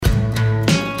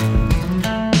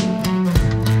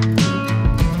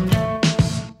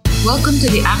Welcome to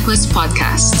the Aquas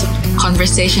Podcast,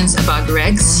 conversations about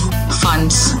regs,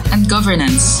 funds, and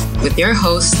governance with your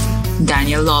host,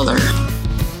 Daniel Lawler.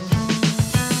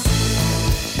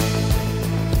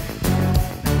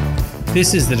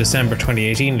 This is the December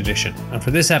 2018 edition, and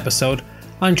for this episode,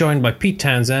 I'm joined by Pete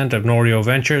Townsend of Norio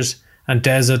Ventures and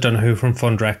Des O'Donoghue from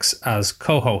Fundrex as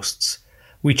co-hosts.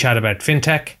 We chat about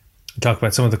fintech, we talk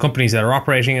about some of the companies that are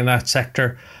operating in that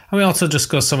sector, and we also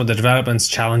discuss some of the developments,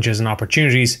 challenges and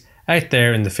opportunities out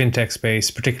there in the fintech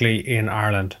space, particularly in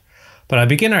Ireland. But I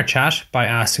begin our chat by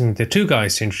asking the two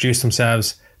guys to introduce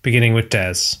themselves, beginning with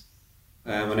Des.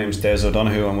 My name's Des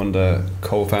O'Donoghue. I'm one of the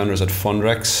co-founders at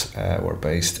Fundrex. We're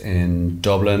based in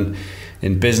Dublin,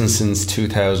 in business since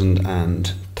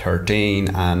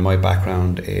 2013, and my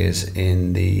background is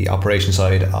in the operation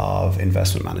side of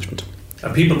investment management.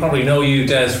 And people probably know you,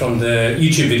 Des, from the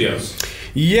YouTube videos.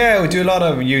 Yeah, we do a lot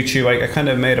of YouTube. I kind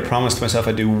of made a promise to myself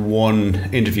I'd do one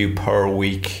interview per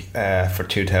week for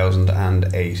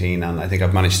 2018, and I think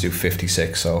I've managed to do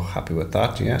 56, so happy with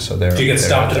that. Yeah, so there. Do you get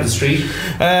stopped in the street?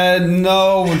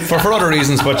 No, for other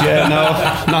reasons, but yeah,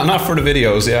 no, not for the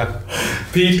videos. Yeah,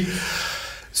 Pete.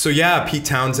 So yeah, Pete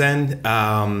Townsend.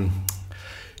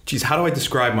 How do I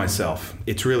describe myself?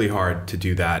 It's really hard to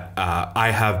do that.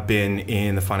 I have been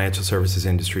in the financial services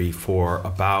industry for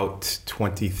about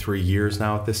 23 years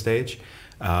now at this stage.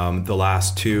 The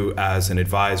last two as an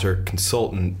advisor,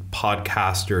 consultant,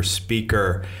 podcaster,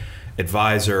 speaker,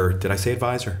 advisor. Did I say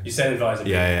advisor? You said advisor.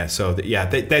 Yeah. So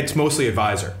that's mostly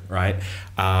advisor, right?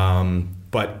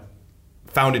 But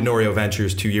founded Norio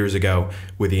Ventures 2 years ago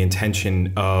with the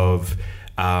intention of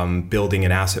building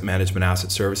an asset management,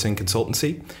 asset servicing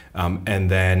consultancy.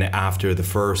 And then after the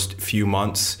first few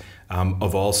months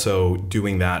of also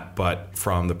doing that, but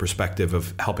from the perspective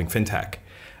of helping fintech,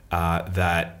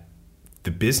 that the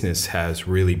business has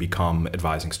really become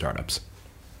advising startups.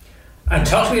 And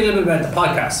talk to me a little bit about the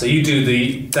podcast. So you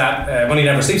do that Money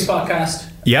Never Sleeps podcast.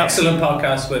 Yep. Excellent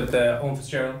podcast with Owen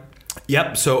Fitzgerald.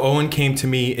 Yep. So Owen came to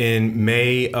me in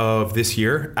May of this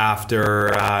year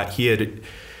after he had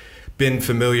been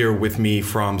familiar with me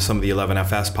from some of the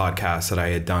 11FS podcasts that I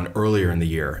had done earlier in the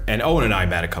year. And Owen and I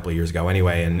met a couple of years ago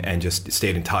anyway, and just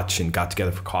stayed in touch and got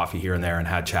together for coffee here and there and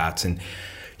had chats. And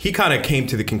he kind of came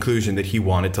to the conclusion that he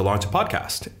wanted to launch a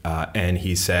podcast. And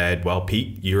he said, well,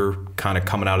 Pete, you're kind of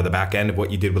coming out of the back end of what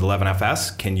you did with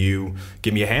 11FS. Can you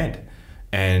give me a hand?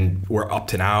 And we're up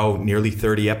to now nearly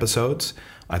 30 episodes.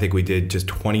 I think we did just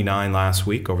 29 last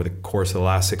week over the course of the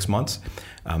last 6 months.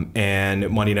 And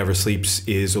Money Never Sleeps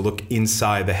is a look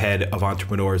inside the head of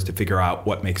entrepreneurs to figure out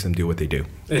what makes them do what they do.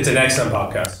 It's an excellent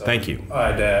podcast. So thank you.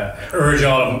 I'd urge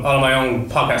all of my own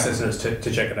podcast listeners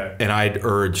to check it out. And I'd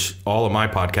urge all of my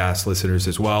podcast listeners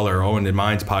as well, or Owen and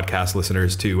mine's podcast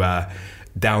listeners, to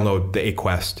download the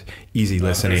Aquest Easy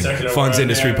Listening Funds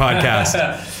Industry podcast.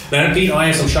 Now, Pete, I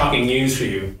have some shocking news for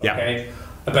you. Okay? Yeah.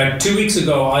 About 2 weeks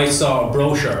ago, I saw a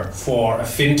brochure for a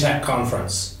fintech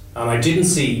conference, and I didn't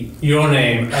see your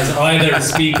name as either the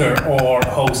speaker or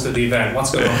host of the event. What's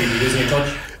going on, Pete? You losing your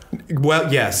touch?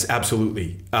 Well, yes,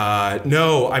 absolutely.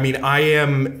 No, I mean,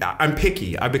 I'm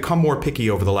picky. I've become more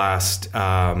picky over the last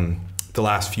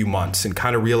few months, and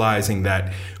kind of realizing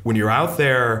that when you're out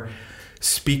there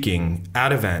speaking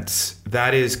at events,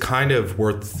 that is kind of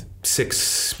worth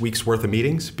 6 weeks worth of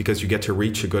meetings, because you get to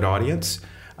reach a good audience.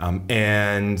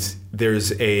 And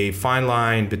there's a fine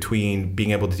line between being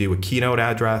able to do a keynote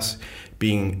address,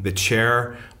 being the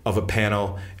chair of a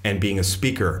panel, and being a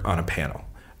speaker on a panel,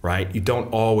 right? You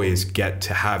don't always get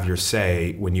to have your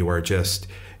say when you are just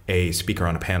a speaker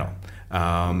on a panel.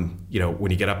 When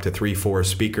you get up to 3-4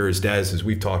 speakers, Des, as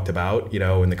we've talked about,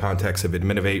 in the context of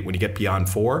Adminovate, when you get beyond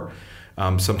 4,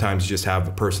 sometimes you just have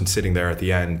a person sitting there at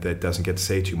the end that doesn't get to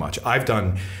say too much. I've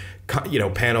done,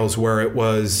 panels where it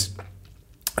was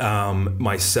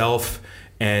myself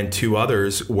and 2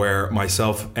 others, where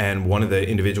myself and one of the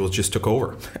individuals just took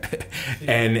over.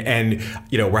 and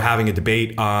we're having a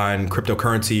debate on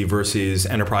cryptocurrency versus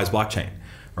enterprise blockchain,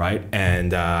 right?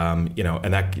 And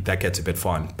and that gets a bit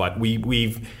fun. But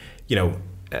we've you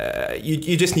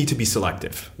just need to be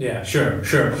selective. Yeah, sure.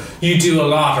 You do a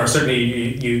lot, or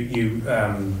certainly you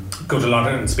go to a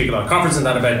lot and speak a lot of conferences and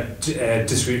that about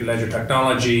distributed ledger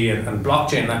technology and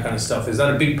blockchain and that kind of stuff. Is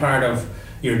that a big part of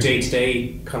your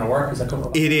day-to-day kind of work? Is that coming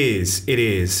up? It is.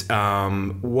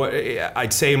 What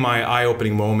I'd say my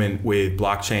eye-opening moment with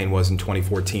blockchain was in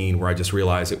 2014, where I just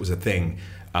realized it was a thing.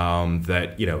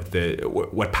 That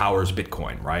what powers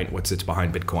Bitcoin, right? What sits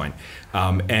behind Bitcoin,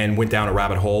 and went down a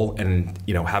rabbit hole, and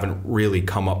haven't really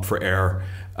come up for air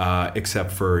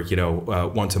except for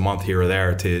once a month here or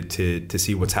there to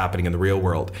see what's happening in the real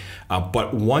world.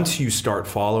 But once you start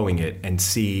following it and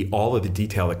see all of the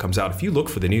detail that comes out, if you look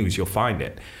for the news, you'll find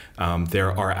it.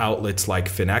 There are outlets like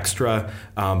Finextra.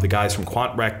 The guys from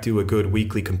QuantRec do a good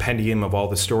weekly compendium of all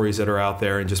the stories that are out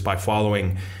there, and just by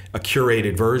following a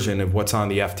curated version of what's on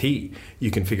the FT, you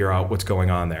can figure out what's going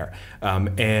on there.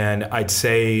 And I'd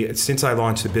say since I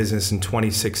launched the business in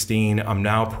 2016, I'm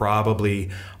now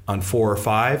probably on 4 or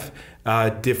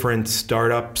 5 different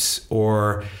startups,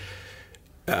 or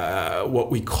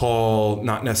what we call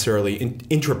not necessarily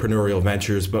intrapreneurial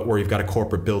ventures, but where you've got a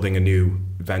corporate building a new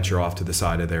venture off to the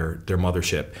side of their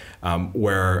mothership,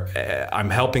 where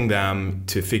I'm helping them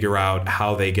to figure out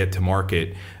how they get to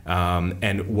market.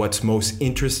 And what's most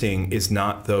interesting is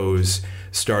not those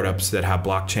startups that have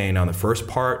blockchain on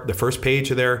the first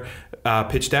page of their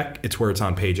pitch deck. It's where it's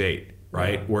on page 8.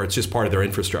 Right, where it's just part of their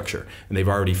infrastructure, and they've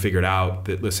already figured out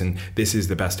that, listen, this is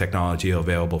the best technology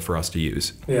available for us to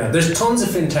use. Yeah, there's tons of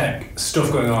fintech stuff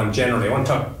going on generally. I want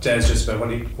to talk to Des just about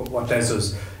what Des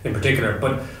does in particular,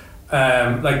 but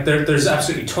there's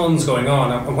absolutely tons going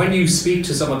on. And when you speak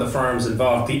to some of the firms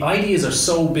involved, the ideas are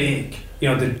so big.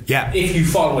 If you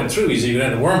follow it through, you go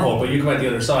down the wormhole, but you come out the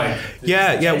other side.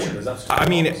 I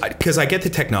mean, because I get the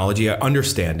technology, I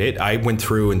understand it. I went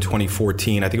through in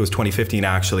 2014, I think it was 2015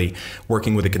 actually,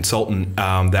 working with a consultant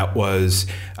that was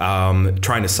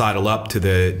trying to sidle up to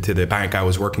the bank I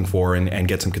was working for and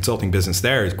get some consulting business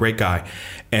there. He's a great guy.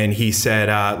 And he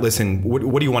said, listen,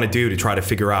 what do you want to do to try to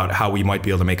figure out how we might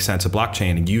be able to make sense of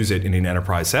blockchain and use it in an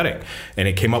enterprise setting? And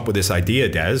it came up with this idea,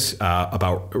 Des,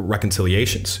 about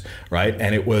reconciliations, right?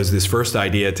 And it was this first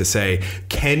idea to say,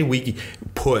 can we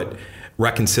put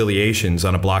reconciliations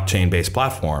on a blockchain-based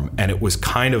platform? And it was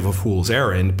kind of a fool's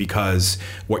errand, because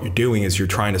what you're doing is you're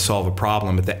trying to solve a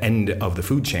problem at the end of the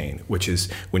food chain, which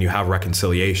is when you have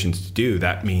reconciliations to do,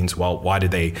 that means, well, why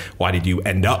did you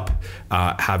end up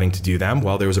having to do them?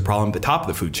 Well, there was a problem at the top of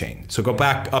the food chain. So go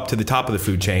back up to the top of the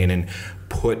food chain and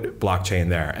put blockchain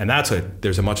there. And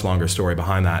there's a much longer story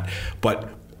behind that. But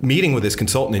meeting with this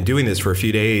consultant and doing this for a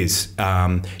few days,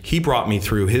 he brought me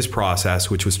through his process,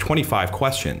 which was 25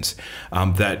 questions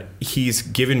that he's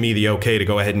given me the okay to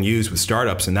go ahead and use with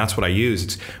startups. And that's what I use.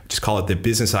 It's just call it the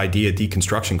business idea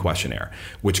deconstruction questionnaire,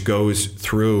 which goes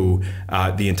through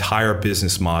the entire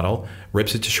business model,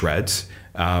 rips it to shreds,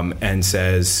 and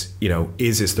says,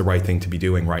 is this the right thing to be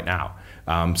doing right now?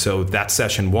 So that's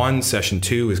session 1. Session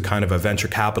 2 is kind of a venture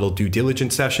capital due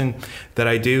diligence session that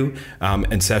I do.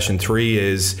 And session 3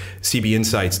 is CB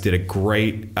Insights did a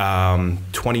great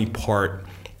 20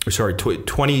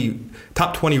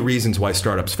 top 20 reasons why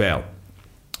startups fail.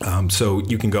 So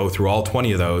you can go through all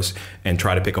 20 of those and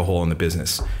try to pick a hole in the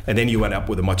business. And then you end up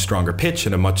with a much stronger pitch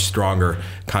and a much stronger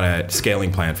kind of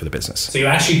scaling plan for the business. So you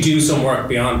actually do some work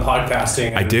beyond podcasting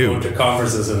and I do. Going to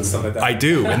conferences and stuff like that. I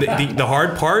do. And the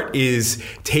hard part is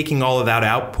taking all of that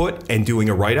output and doing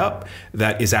a write-up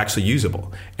that is actually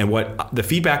usable. And what the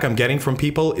feedback I'm getting from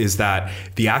people is that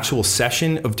the actual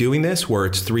session of doing this, where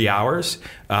it's 3 hours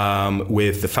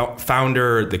with the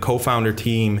founder, the co-founder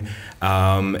team,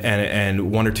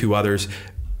 and 1 or 2 others,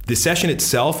 the session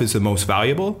itself is the most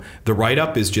valuable. The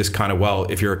write-up is just kind of, well,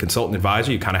 if you're a consultant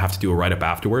advisor, you kind of have to do a write-up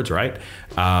afterwards, right?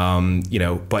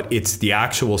 But it's the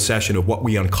actual session of what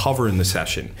we uncover in the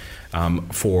session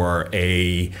for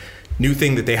a new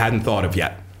thing that they hadn't thought of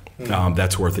yet.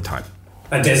 That's worth the time.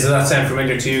 And does that sound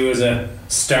familiar to you as a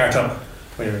startup?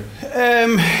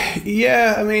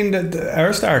 Yeah, I mean,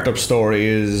 our startup story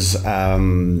is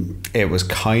it was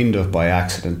kind of by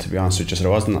accident, to be honest with you. So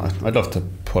there wasn't. I'd love to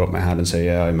put up my hand and say,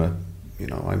 yeah,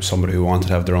 I'm somebody who wanted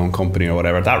to have their own company or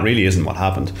whatever. That really isn't what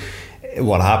happened.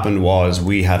 What happened was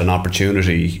we had an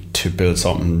opportunity to build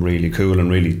something really cool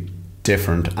and really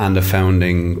different, and a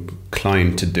founding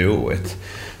client to do it with.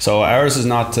 So ours is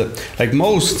not like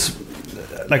most.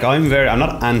 Like I'm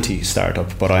not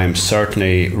anti-startup, but I'm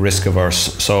certainly risk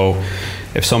averse. So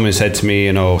if somebody said to me,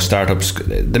 startups,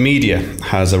 the media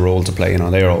has a role to play.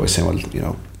 They're always saying,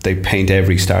 well, they paint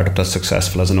every startup that's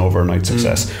successful as an overnight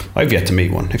success. I've yet to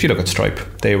meet one. If you look at Stripe,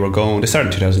 they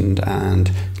started in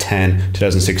 2010,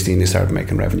 2016, they started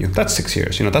making revenue. That's 6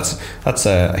 years. That's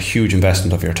a huge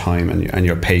investment of your time and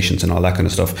your patience and all that kind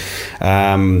of stuff.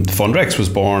 Fundrex was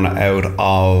born out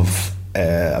of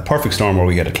a perfect storm where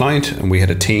we had a client and we had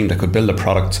a team that could build a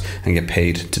product and get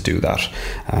paid to do that.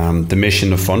 The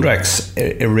mission of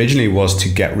Fundrex originally was to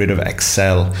get rid of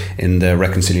Excel in the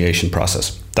reconciliation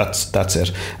process. That's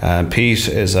it. Pete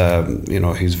is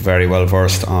he's very well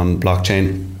versed on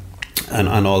blockchain.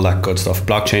 and all that good stuff.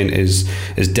 Blockchain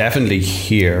is definitely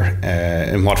here.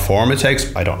 In what form it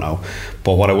takes, I don't know.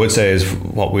 But what I would say is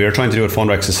what we are trying to do at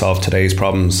Fundrex is solve today's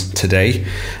problems today.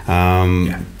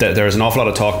 There's an awful lot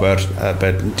of talk about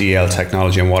DL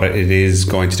technology and what it is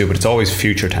going to do, but it's always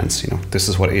future tense. This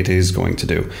is what it is going to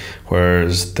do.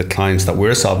 Whereas the clients that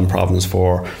we're solving problems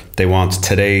for, they want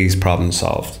today's problem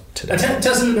solved today.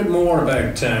 Tell us a little bit more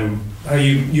about how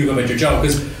you go about your job.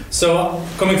 So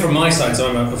coming from my side, so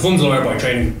I'm a funds lawyer by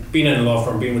training, been in a law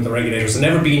firm, been with the regulators, and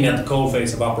never been at the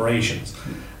coalface of operations.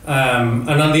 And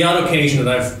on the odd occasion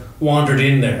that I've wandered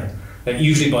in there,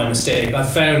 usually by mistake,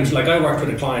 I've found, like I worked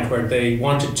with a client where they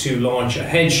wanted to launch a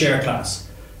hedge share class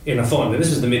in a fund, and this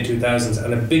was the mid-2000s,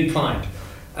 and a big client.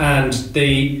 And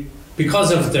they,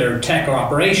 because of their tech or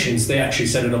operations, they actually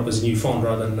set it up as a new fund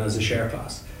rather than as a share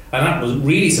class. And that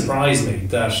really surprised me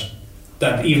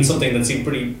that even something that seemed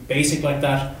pretty basic like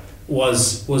that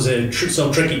was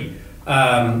so tricky.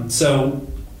 So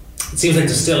it seems like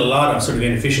there's still a lot of sort of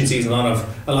inefficiencies, a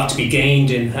lot to be gained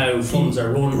in how funds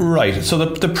are run. Right. So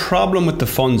the problem with the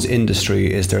funds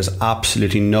industry is there's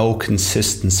absolutely no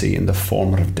consistency in the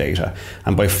format of data.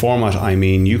 And by format, I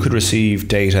mean you could receive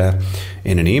data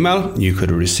in an email, you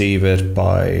could receive it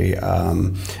by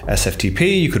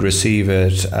SFTP, you could receive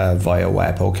it via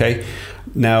web, okay?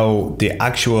 Now, the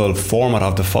actual format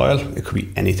of the file, it could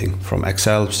be anything from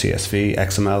Excel, CSV,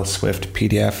 XML, Swift,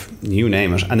 PDF, you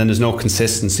name it. And then there's no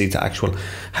consistency to actual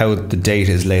how the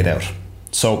data is laid out.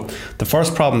 So the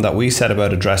first problem that we set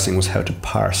about addressing was how to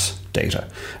parse data.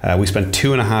 We spent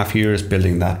 2.5 years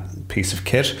building that piece of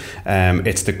kit.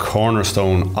 It's the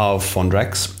cornerstone of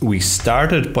Fundrex. We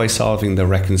started by solving the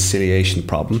reconciliation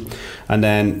problem, and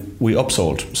then we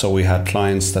upsold. So we had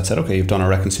clients that said, okay, you've done our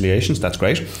reconciliations, that's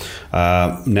great.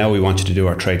 Now we want you to do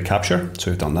our trade capture,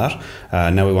 so we've done that.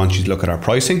 Now we want you to look at our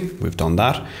pricing, we've done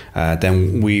that.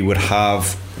 Then we would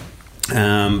have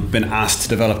been asked to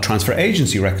develop transfer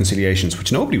agency reconciliations,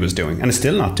 which nobody was doing and is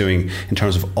still not doing in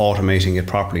terms of automating it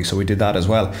properly. So we did that as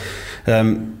well.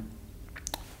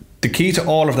 The key to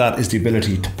all of that is the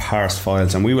ability to parse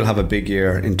files, and we will have a big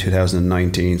year in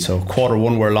 2019. So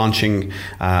Q1, we're launching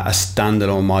a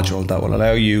standalone module that will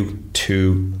allow you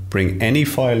to bring any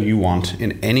file you want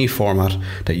in any format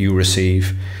that you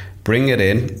receive, bring it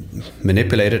in,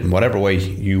 manipulate it in whatever way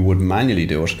you would manually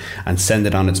do it, and send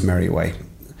it on its merry way.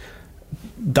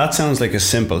 That sounds like a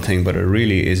simple thing, but it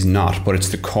really is not. But it's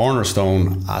the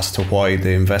cornerstone as to why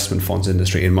the investment funds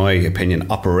industry, in my opinion,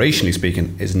 operationally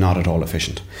speaking, is not at all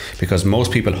efficient. Because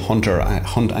most people hunt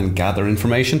and gather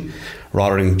information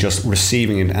rather than just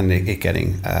receiving it and it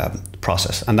getting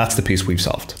processed. And that's the piece we've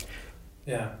solved.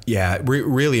 Yeah,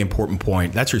 really important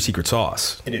point. That's your secret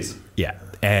sauce. It is. Yeah,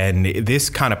 and this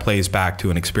kind of plays back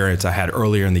to an experience I had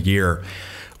earlier in the year,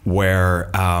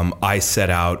 where I set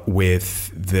out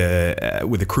with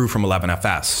the crew from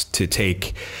 11FS to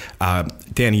take.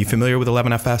 Dan, are you familiar with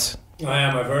 11FS? I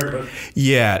am. I've heard of it.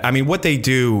 Yeah, I mean, what they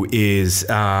do is,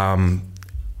 well,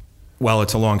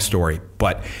 it's a long story,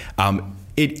 but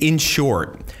in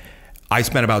short, I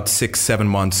spent about 6-7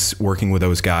 months working with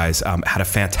those guys, had a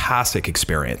fantastic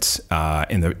experience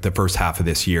in the first half of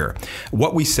this year.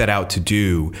 What we set out to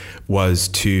do was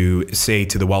to say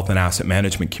to the wealth and asset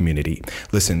management community,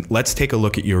 listen, let's take a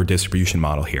look at your distribution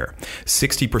model here.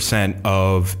 60%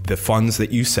 of the funds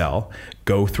that you sell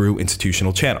go through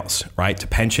institutional channels, right? To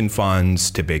pension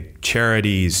funds, to big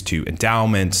charities, to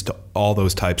endowments, to all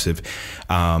those types of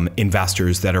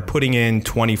investors that are putting in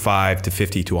 25 to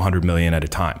 50 to 100 million at a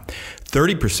time.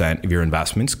 30% of your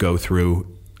investments go through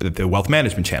the wealth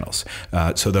management channels.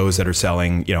 So those that are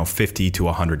selling, 50 to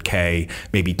 100K,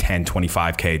 maybe 10,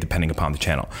 25K, depending upon the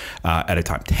channel at a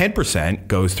time. 10%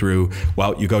 goes through,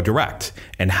 you go direct.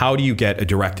 And how do you get a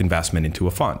direct investment into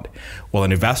a fund? Well,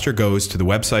 an investor goes to the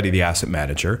website of the asset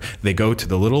manager. They go to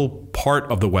the little part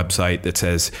of the website that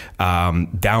says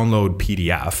download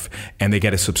PDF, and they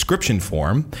get a subscription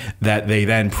form that they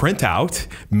then print out.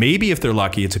 Maybe if they're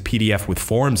lucky, it's a PDF with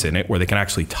forms in it where they can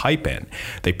actually type in.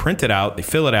 They print it out, they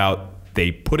fill it out,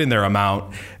 they put in their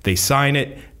amount, they sign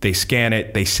it, they scan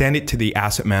it, they send it to the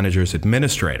asset manager's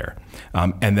administrator,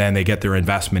 and then they get their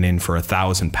investment in for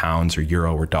 £1,000 or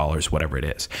euro or dollars, whatever it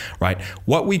is, right?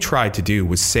 What we tried to do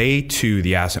was say to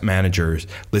the asset managers,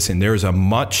 listen, there's a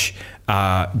much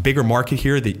bigger market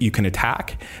here that you can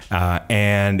attack.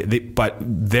 But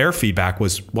their feedback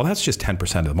was, well, that's just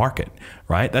 10% of the market,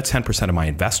 right? That's 10% of my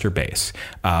investor base.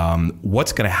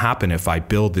 What's going to happen if I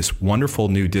build this wonderful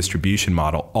new distribution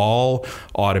model, all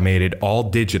automated, all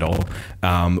digital?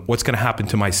 What's going to happen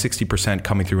to my 60%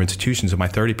 coming through institutions and my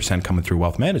 30% coming through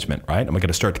wealth management, right? Am I going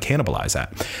to start to cannibalize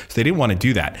that? So they didn't want to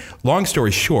do that. Long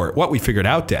story short, what we figured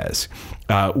out, Des,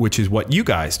 which is what you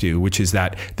guys do, which is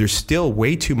that there's still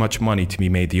way too much money to be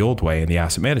made the old way in the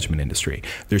asset management industry.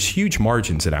 There's huge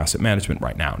margins in asset management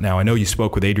right now. Now, I know you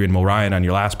spoke with Adrian Mulryan on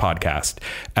your last podcast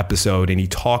episode, and he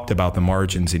talked about the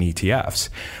margins in ETFs.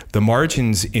 The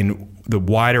margins in the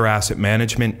wider asset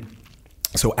management,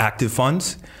 so active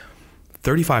funds,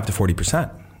 35 to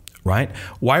 40%, right?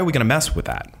 Why are we going to mess with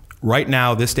that? Right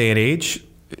now, this day and age,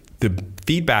 the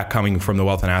feedback coming from the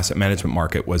wealth and asset management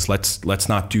market was, let's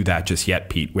not do that just yet,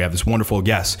 Pete. We have this wonderful,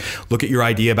 yes, look at your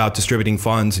idea about distributing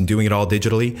funds and doing it all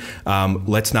digitally.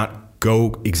 Let's not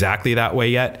go exactly that way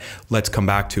yet. Let's come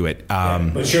back to it.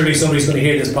 But surely somebody's going to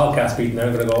hear this podcast, Pete, and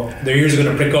they're going to go, their ears are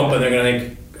going to prick up, and they're going to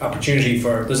think,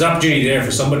 there's an opportunity there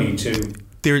for somebody to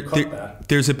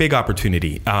there's a big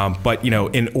opportunity, but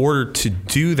in order to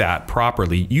do that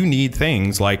properly, you need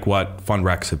things like what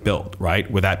FundRex have built, right?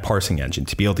 With that parsing engine,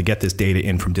 to be able to get this data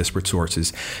in from disparate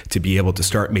sources, to be able to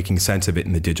start making sense of it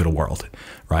in the digital world,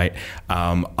 right?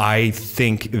 I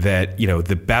think that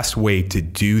the best way to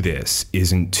do this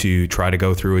isn't to try to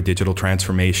go through a digital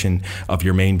transformation of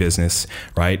your main business,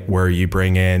 right? Where you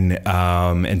bring in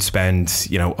and spend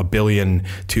 $1 billion,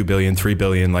 $2 billion, $3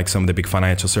 billion, like some of the big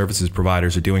financial services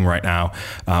providers are doing right now,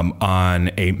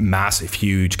 on a massive,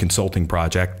 huge consulting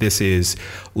project. This is,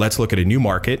 let's look at a new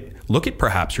market, look at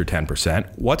perhaps your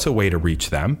 10%, what's a way to reach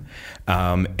them,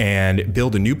 and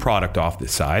build a new product off the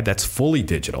side that's fully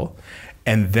digital,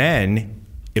 and then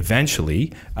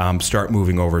eventually start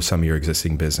moving over some of your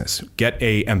existing business. Get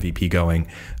a MVP going,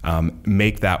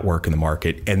 make that work in the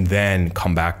market, and then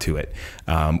come back to it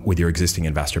with your existing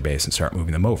investor base and start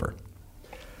moving them over.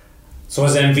 So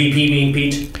what does MVP mean,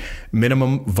 Pete?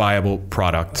 Minimum viable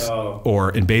product, or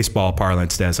in baseball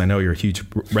parlance, Des, I know you're a huge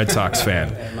Red Sox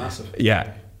fan. Massive.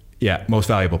 Yeah, most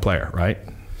valuable player, right?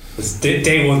 It's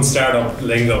day one startup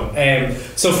lingo.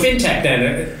 So fintech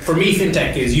then, for me,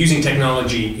 fintech is using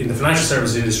technology in the financial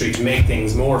services industry to make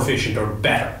things more efficient or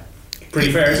better.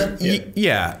 Pretty fair, isn't it?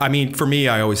 Yeah. I mean, for me,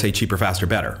 I always say cheaper, faster,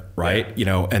 better, right?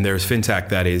 Yeah. And there's fintech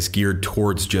that is geared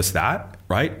towards just that,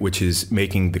 right? Which is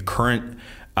making the current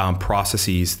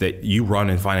processes that you run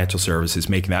in financial services,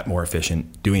 making that more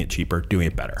efficient, doing it cheaper, doing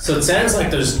it better. So it sounds like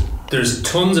there's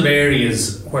tons of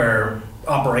areas where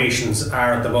operations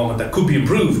are at the moment that could be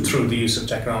improved through the use of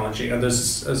technology, and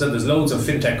there's loads of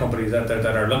fintech companies out there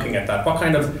that are looking at that. What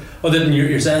kind of, other than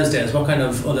yourselves, Des, what kind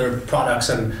of other products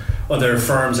and other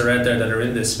firms are out there that are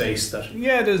in this space? That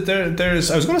there's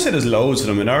I was going to say there's loads of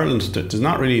them in Ireland. There's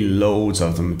not really loads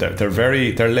of them.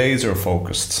 They're laser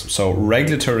focused. So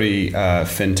regulatory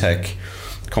fintech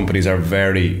companies are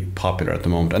very popular at the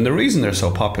moment, and the reason they're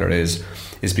so popular is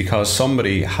because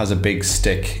somebody has a big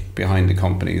stick behind the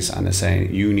companies and is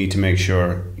saying you need to make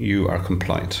sure you are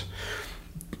compliant,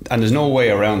 and there's no way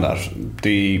around that.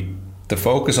 The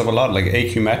focus of a lot, like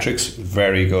AQ Metrics,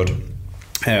 very good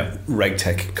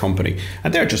RegTech company,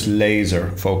 and they're just laser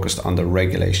focused on the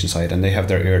regulation side, and they have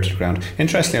their ear to the ground.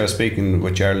 Interestingly, I was speaking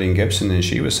with Geraldine Gibson, and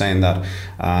she was saying that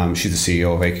she's the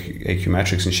CEO of AQ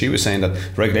Metrics, and she was saying that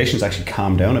regulations actually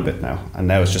calmed down a bit now, and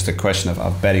now it's just a question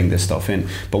of bedding this stuff in.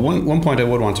 But one point I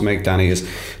would want to make, Danny, is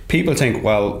people think,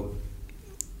 well,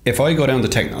 if I go down the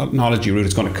technology route,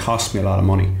 it's going to cost me a lot of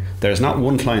money. There's not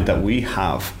one client that we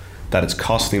have that it's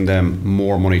costing them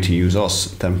more money to use us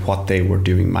than what they were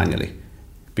doing manually.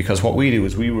 Because what we do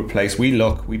is we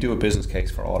do a business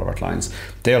case for all of our clients.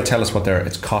 They'll tell us what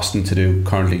it's costing to do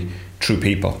currently through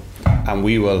people, and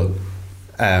we will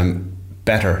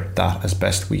better that as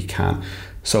best we can.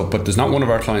 So, but there's not one of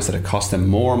our clients that it costs them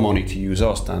more money to use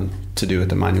us than to do it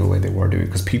the manual way they were doing,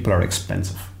 because people are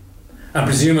expensive. And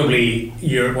presumably,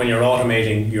 when you're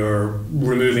automating, you're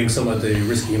removing some of the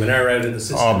risky human error out of the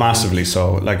system. Oh, massively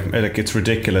so. Like it's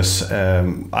ridiculous.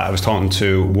 I was talking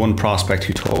to one prospect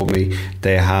who told me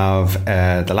they have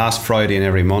the last Friday in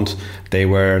every month they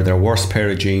wear their worst pair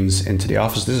of jeans into the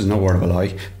office. This is no word of a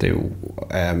lie. They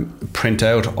print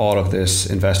out all of this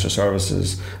investor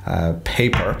services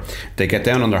paper. They get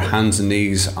down on their hands and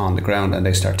knees on the ground and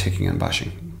they start ticking and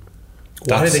bashing.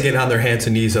 Why do they get on their hands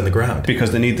and knees on the ground?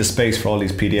 Because they need the space for all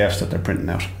these PDFs that they're printing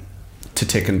out to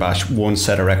tick and bash one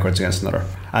set of records against another.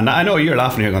 And I know you're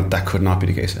laughing here going, that could not be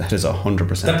the case. That is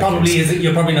 100%. That probably is.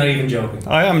 You're probably not even joking.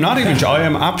 I am not even. I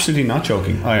am absolutely not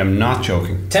joking. I am not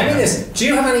joking. Tell me this: do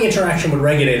you have any interaction with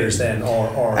regulators then,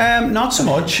 or? Not so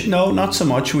much. No, not so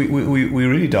much. We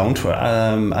really don't.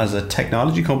 As a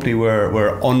technology company,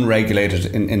 we're unregulated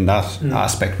in that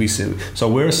aspect. So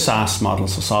we're a SaaS model,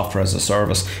 so software as a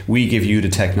service. We give you the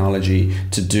technology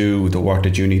to do the work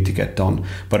that you need to get done.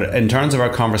 But in terms of our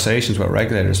conversations with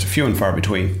regulators, they're few and far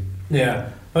between. Yeah.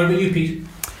 What about you, Pete?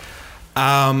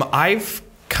 I've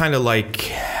kind of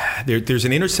like, there's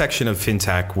an intersection of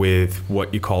fintech with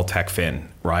what you call tech fin,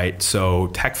 right? So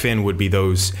tech fin would be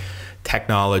those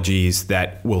technologies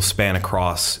that will span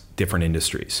across different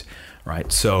industries,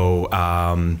 right? So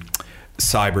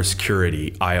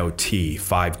cybersecurity, IoT,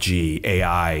 5G,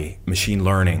 AI, machine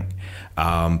learning,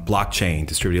 blockchain,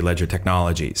 distributed ledger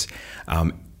technologies.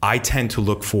 I tend to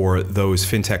look for those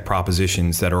fintech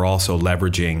propositions that are also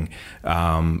leveraging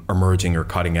emerging or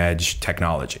cutting edge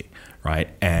technology, right?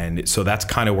 And so that's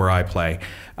kind of where I play,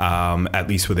 at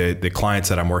least with the clients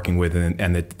that I'm working with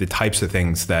and the types of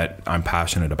things that I'm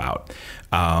passionate about.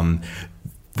 The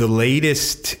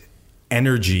latest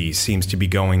energy seems to be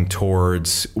going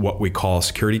towards what we call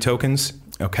security tokens.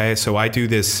 Okay, so I do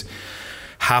this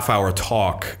half-hour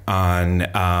talk on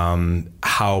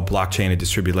how blockchain and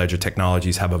distributed ledger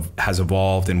technologies has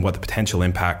evolved and what the potential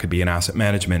impact could be in asset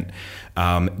management.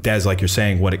 Des, like you're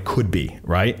saying, what it could be,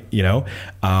 right?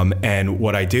 And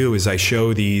what I do is I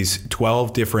show these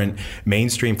 12 different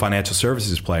mainstream financial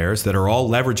services players that are all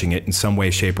leveraging it in some way,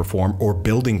 shape, or form, or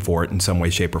building for it in some way,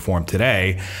 shape, or form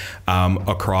today,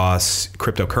 across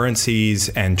cryptocurrencies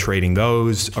and trading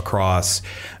those, across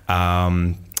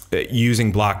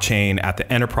using blockchain at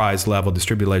the enterprise level,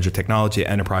 distributed ledger technology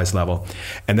at enterprise level.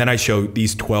 And then I show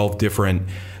these 12 different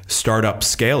startup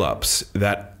scale-ups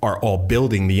that are all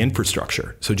building the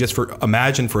infrastructure. So just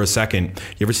imagine for a second,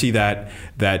 you ever see that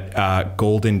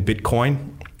golden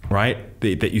Bitcoin, right?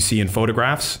 That you see in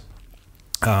photographs?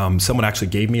 Someone actually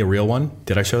gave me a real one.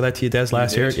 Did I show that to you, Des,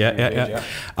 last year? Yeah.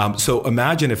 So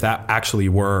imagine if that actually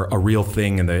were a real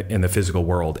thing in the physical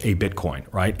world, a Bitcoin,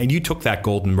 right? And you took that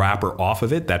golden wrapper off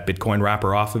of it, that Bitcoin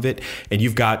wrapper off of it, and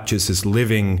you've got just this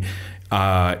living,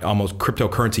 almost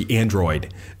cryptocurrency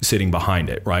android sitting behind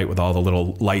it, right? With all the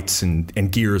little lights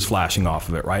and gears flashing off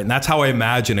of it, right? And that's how I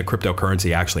imagine a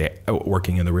cryptocurrency actually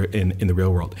working in the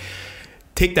real world.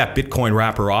 Take that Bitcoin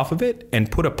wrapper off of it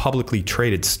and put a publicly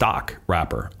traded stock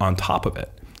wrapper on top of it.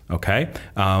 Okay,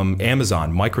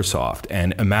 Amazon, Microsoft,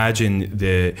 and imagine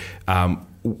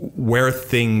where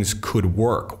things could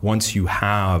work once you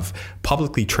have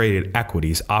publicly traded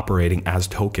equities operating as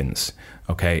tokens.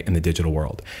 Okay, in the digital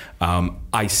world,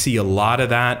 I see a lot of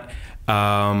that.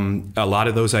 A lot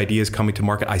of those ideas coming to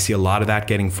market. I see a lot of that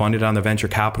getting funded on the venture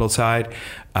capital side.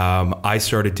 I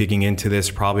started digging into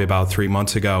this probably about 3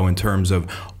 months ago in terms of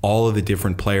all of the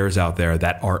different players out there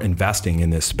that are investing in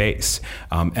this space.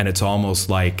 And it's almost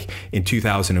like in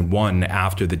 2001,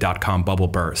 after the dot-com bubble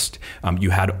burst,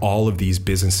 you had all of these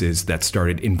businesses that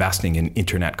started investing in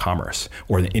internet commerce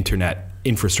or the internet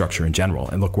infrastructure in general.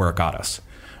 And look where it got us,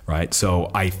 right? So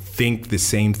I think the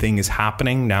same thing is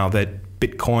happening now that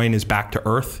Bitcoin is back to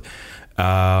earth.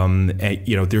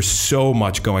 There's so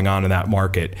much going on in that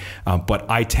market, but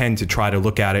I tend to try to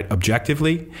look at it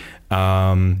objectively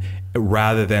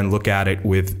rather than look at it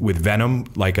with venom,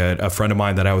 like a friend of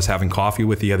mine that I was having coffee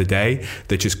with the other day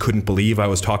that just couldn't believe I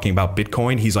was talking about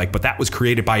Bitcoin. He's like, but that was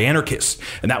created by anarchists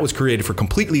and that was created for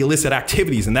completely illicit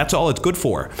activities and that's all it's good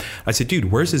for. I said,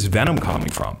 dude, where's this venom coming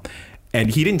from? And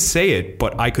he didn't say it,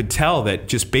 but I could tell that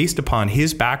just based upon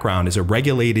his background as a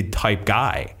regulated type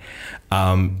guy,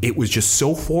 it was just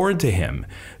so foreign to him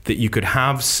that you could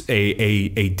have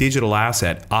a digital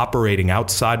asset operating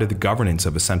outside of the governance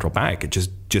of a central bank. It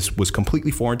just was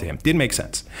completely foreign to him. Didn't make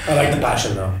sense. I like the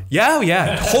passion though.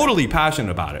 Yeah, totally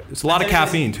passionate about it. It's a lot of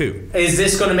caffeine too. Is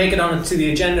this going to make it onto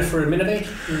the agenda for Innovate?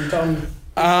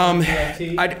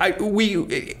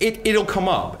 It'll come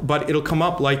up, but it'll come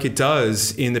up like it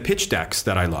does in the pitch decks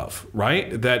that I love,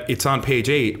 right? That it's on page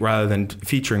 8 rather than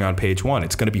featuring on page 1.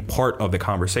 It's going to be part of the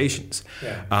conversations.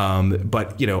 Yeah.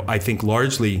 But I think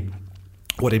largely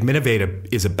what Innovate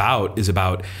is about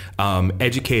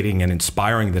educating and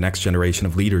inspiring the next generation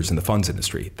of leaders in the funds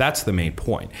industry. That's the main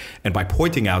point. And by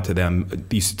pointing out to them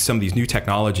some of these new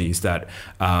technologies that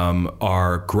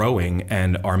are growing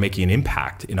and are making an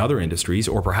impact in other industries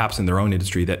or perhaps in their own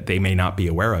industry that they may not be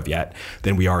aware of yet,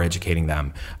 then we are educating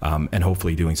them and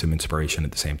hopefully doing some inspiration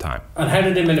at the same time. And how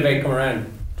did Innovate come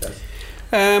around?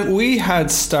 We had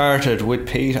started with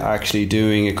Pete actually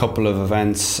doing a couple of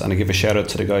events, and I give a shout out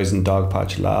to the guys in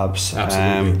Dogpatch Labs.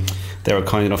 Absolutely. They were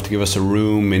kind enough to give us a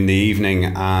room in the evening,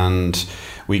 and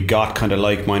we got kind of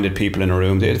like-minded people in a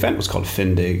room. The event was called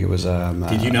Findig. It was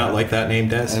Did you not like that name,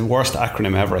 Des? Worst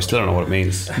acronym ever. I still don't know what it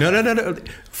means. No.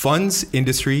 Funds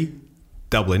Industry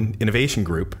Dublin Innovation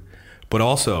Group, but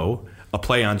also a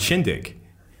play on Shindig.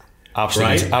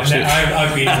 Absolutely, Right? absolutely.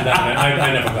 I've been to that.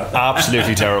 I never got that.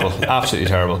 Absolutely terrible. Absolutely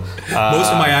terrible.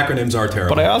 Most of my acronyms are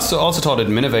terrible. But I also thought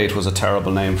Adminovate was a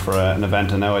terrible name for an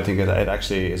event, and now I think it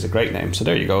actually is a great name. So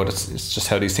there you go. It's just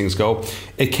how these things go.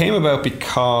 It came about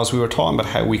because we were talking about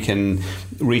how we can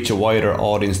reach a wider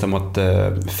audience than what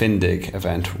the Findig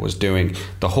event was doing.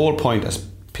 The whole point, as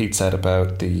Pete said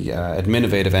about the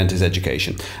Adminovate event, is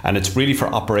education, and it's really for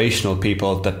operational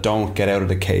people that don't get out of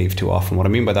the cave too often. What I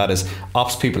mean by that is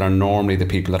ops people are normally the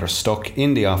people that are stuck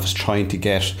in the office trying to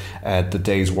get the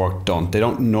day's work done. They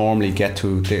don't normally get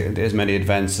to as many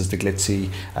events as the glitzy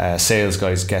sales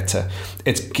guys get to.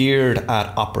 It's geared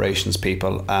at operations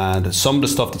people, and some of the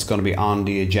stuff that's going to be on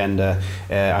the agenda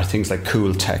are things like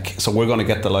cool tech. So we're going to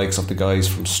get the likes of the guys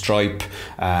from Stripe,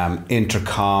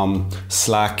 Intercom,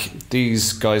 Slack,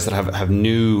 these guys that have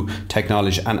new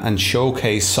technology, and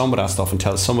showcase some of that stuff and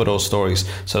tell some of those stories,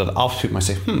 so that ops people might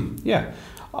say, yeah,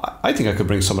 I think I could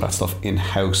bring some of that stuff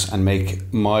in-house and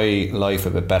make my life a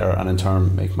bit better, and in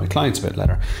turn make my clients a bit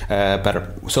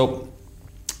better. So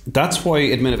that's why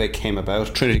Adminovate came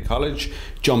about. Trinity College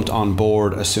jumped on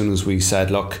board as soon as we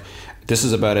said, look, this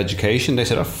is about education. They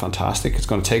said, oh, fantastic. It's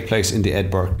going to take place in the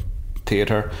Edinburgh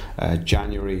Theatre,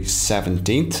 January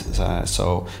 17th.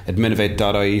 So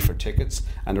adminovate.ie for tickets.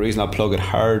 And the reason I'll plug it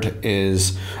hard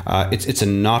is it's a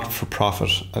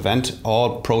not-for-profit event.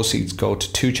 All proceeds go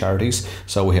to two charities.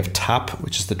 So we have TAP,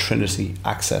 which is the Trinity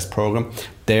Access Programme.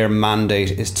 Their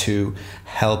mandate is to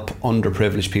help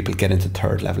underprivileged people get into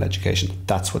third level education.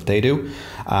 That's what they do.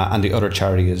 And the other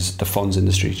charity is the funds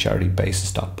industry charity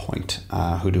Basis.point,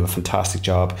 who do a fantastic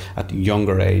job at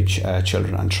younger age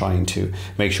children and trying to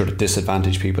make sure that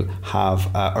disadvantaged people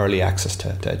have early access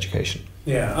to education.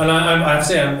 Yeah, and I have to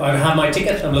say, I have my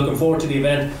ticket. I'm looking forward to the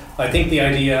event. I think the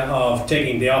idea of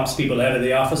taking the ops people out of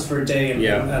the office for a day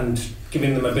and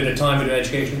giving them a bit of time to do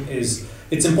education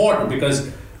it's important,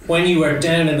 because when you are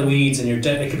down in the weeds and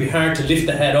it can be hard to lift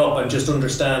the head up and just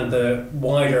understand the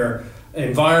wider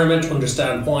environment,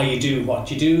 understand why you do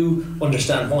what you do,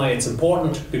 understand why it's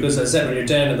important. Because as I said, when you're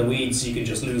down in the weeds, you can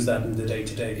just lose that in the day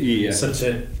to day. Yeah. So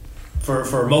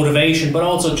for motivation, but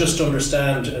also just to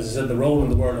understand, as I said, the role in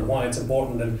the world and why it's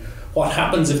important, and what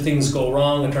happens if things go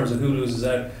wrong in terms of who loses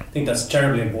out. I think that's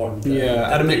terribly important.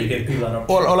 Yeah, you get people that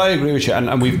well, I agree with you,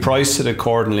 and we've priced it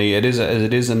accordingly. It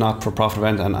is a not-for-profit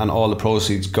event, and all the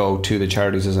proceeds go to the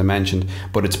charities, as I mentioned,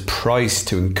 but it's priced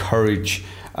to encourage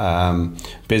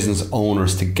business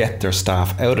owners to get their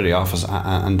staff out of the office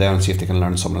and down and see if they can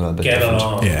learn something a little bit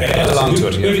different. Get along to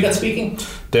it. Who have you got speaking?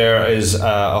 There is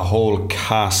a whole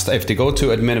cast. If they go to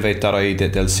adminovate.ie,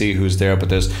 they'll see who's there. But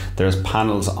there's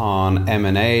panels on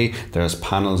M&A, there's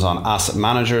panels on asset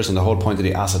managers, and the whole point of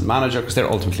the asset manager, because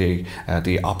they're ultimately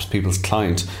the ops people's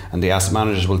client, and the asset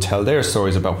managers will tell their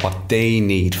stories about what they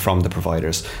need from the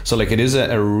providers. So like, it is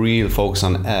a real focus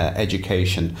on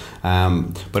education.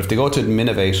 But if they go to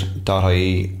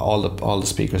adminovate.ie, all the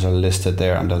speakers are listed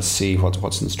there, and they'll see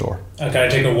what's in store. Okay, I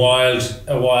take a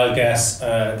wild guess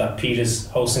that Pete is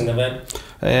hosting the event.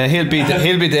 He'll be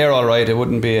there, all right. It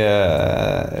wouldn't be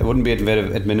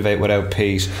Adminovate without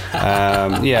Pete.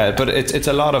 But it's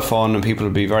a lot of fun, and people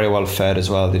will be very well fed as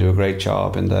well. They do a great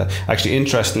job. And actually,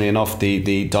 interestingly enough,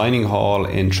 the dining hall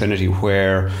in Trinity,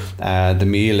 where the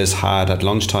meal is had at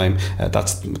lunchtime,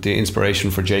 that's the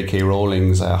inspiration for J.K.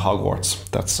 Rowling's Hogwarts.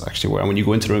 That's actually where, and when you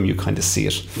go into the room, you kind of see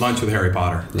it. Lunch with Harry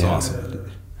Potter. It's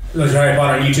awesome. Lunch with Harry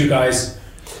Potter, you two guys.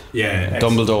 Yeah,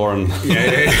 Dumbledore and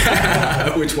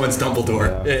yeah. Which one's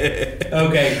Dumbledore? Yeah.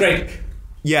 Okay, great.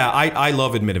 Yeah, I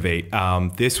love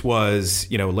Adminovate. This was,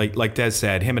 like Des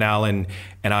said, him and Alan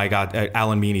and I got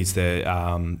Alan Meany's the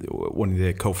one of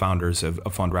the co-founders of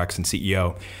Fundrex and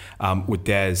CEO with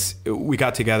Des. We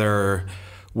got together.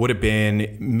 Would have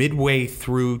been midway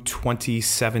through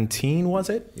 2017, was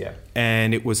it? Yeah.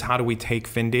 And it was, how do we take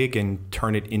Findig and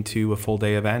turn it into a full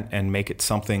day event and make it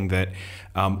something that,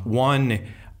 one,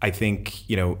 I think,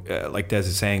 like Des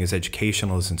is saying, is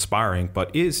educational, is inspiring,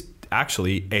 but is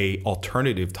actually a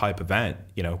alternative type event,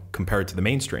 compared to the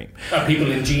mainstream. Are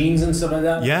people in jeans and stuff like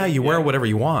that? Yeah, you wear whatever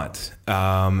you want.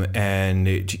 And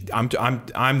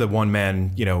I'm the one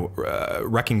man,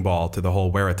 wrecking ball to the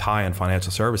whole wear a tie in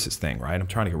financial services thing, right? I'm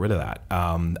trying to get rid of that.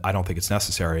 I don't think it's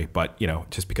necessary, but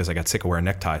just because I got sick of wearing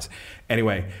neckties.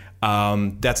 Anyway,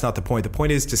 that's not the point. The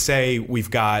point is to say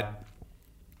we've got,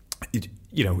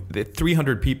 the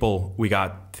 300 people we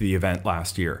got to the event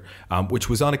last year, which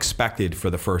was unexpected for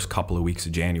the first couple of weeks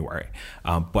of January.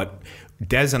 But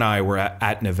Des and I were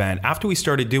at an event after we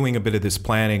started doing a bit of this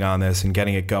planning on this and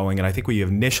getting it going. And I think we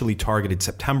initially targeted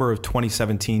September of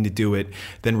 2017 to do it,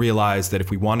 then realized that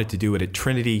if we wanted to do it at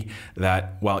Trinity,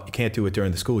 that, well, you can't do it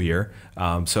during the school year.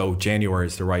 So January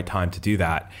is the right time to do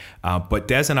that. But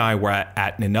Des and I were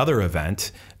at another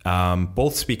event,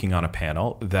 both speaking on a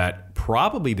panel that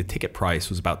probably the ticket price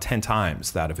was about 10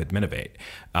 times that of Adminovate.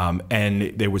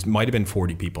 And there might have been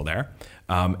 40 people there.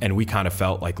 And we kind of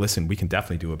felt like, listen, we can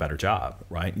definitely do a better job,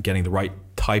 right? Getting the right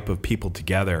type of people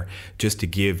together just to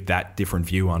give that different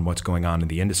view on what's going on in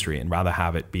the industry, and rather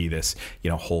have it be this,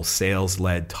 whole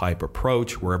sales-led type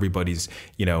approach where everybody's,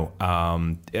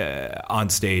 on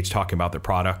stage talking about their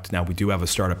product. Now, we do have a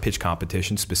startup pitch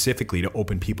competition specifically to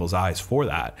open people's eyes for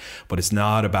that, but it's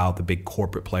not about the big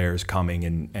corporate players coming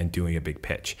and doing a big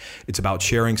pitch. It's about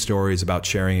sharing stories, about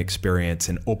sharing experience,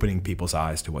 and opening people's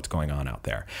eyes to what's going on out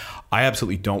there. I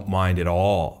absolutely don't mind at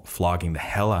all flogging the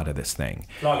hell out of this thing.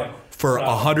 For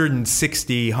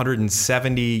 160,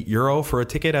 170 euro for a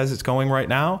ticket as it's going right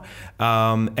now,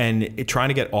 and trying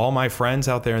to get all my friends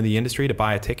out there in the industry to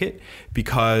buy a ticket,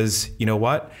 because you know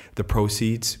what? The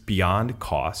proceeds beyond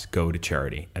cost go to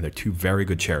charity, and they're two very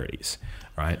good charities.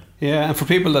 Right. Yeah, and for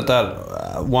people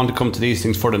that want to come to these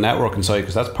things for the networking side,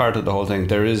 because that's part of the whole thing,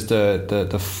 there is the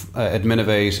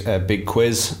Adminovate big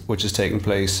quiz, which is taking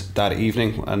place that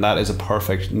evening, and that is a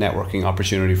perfect networking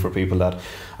opportunity for people that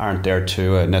aren't there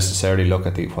to necessarily look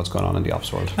at what's going on in the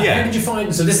ops world. Yeah. How did you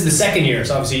find? So this is the second year.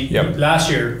 So obviously, last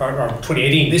year or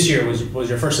 2018, this year was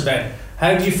your first event.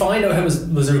 How did you find out?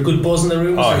 Was there a good buzz in the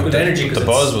room? Was there good energy? The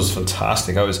buzz was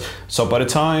fantastic. By the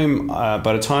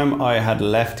time I had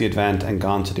left the event and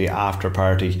gone to the after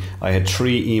party, I had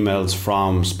 3 emails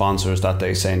from sponsors that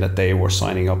day saying that they were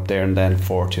signing up there and then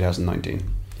for 2019.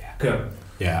 Yeah, good.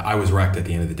 Yeah, I was wrecked at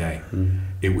the end of the day.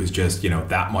 It was just,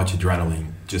 that much adrenaline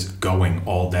just going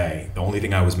all day. The only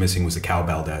thing I was missing was the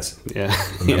cowbell, Des. Yeah.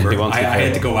 Remember? I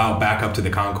had to go out back up to the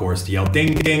concourse to yell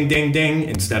ding, ding, ding, ding,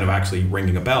 instead of actually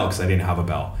ringing a bell because I didn't have a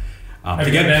bell.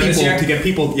 To get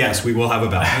people, yes, we will have a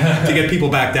bell. To get people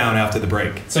back down after the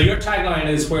break. So your tagline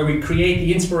is where we create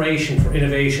the inspiration for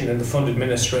innovation in the fund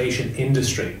administration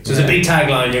industry. So it's a big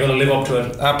tagline. You're going to live up to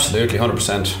it. Absolutely,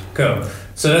 100%. Cool.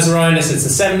 So let's remind us. It's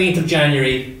the 17th of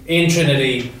January in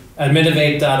Trinity.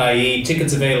 Adminovate.ie.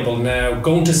 Tickets available now.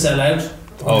 Going to sell out.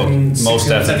 Most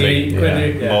definitely.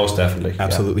 Most definitely.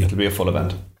 Absolutely. It'll be a full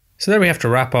event. So there we have to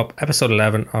wrap up episode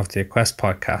 11 of the Quest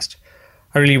podcast.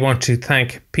 I really want to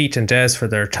thank Pete and Des for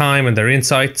their time and their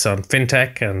insights on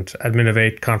FinTech and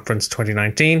Adminovate Conference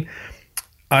 2019.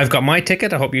 I've got my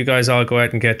ticket. I hope you guys all go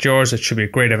out and get yours. It should be a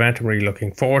great event. I'm really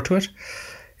looking forward to it.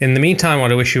 In the meantime, I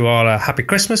want to wish you all a happy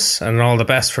Christmas and all the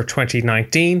best for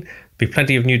 2019. There'll be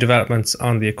plenty of new developments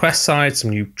on the Quest side,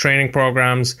 some new training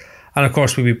programs. And of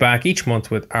course, we'll be back each month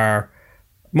with our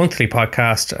monthly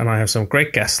podcast, and I have some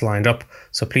great guests lined up.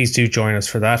 So please do join us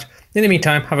for that. In the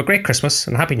meantime, have a great Christmas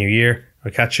and Happy New Year.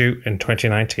 I'll catch you in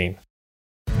 2019.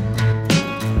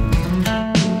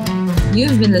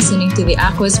 You've been listening to the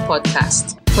Aquas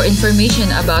podcast. For information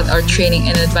about our training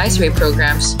and advisory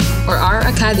programs or our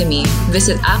academy,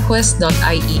 visit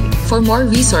aquas.ie. For more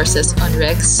resources on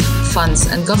regs, funds,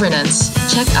 and governance,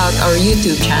 check out our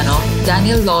YouTube channel,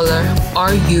 Daniel Lawler,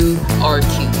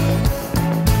 RURQ.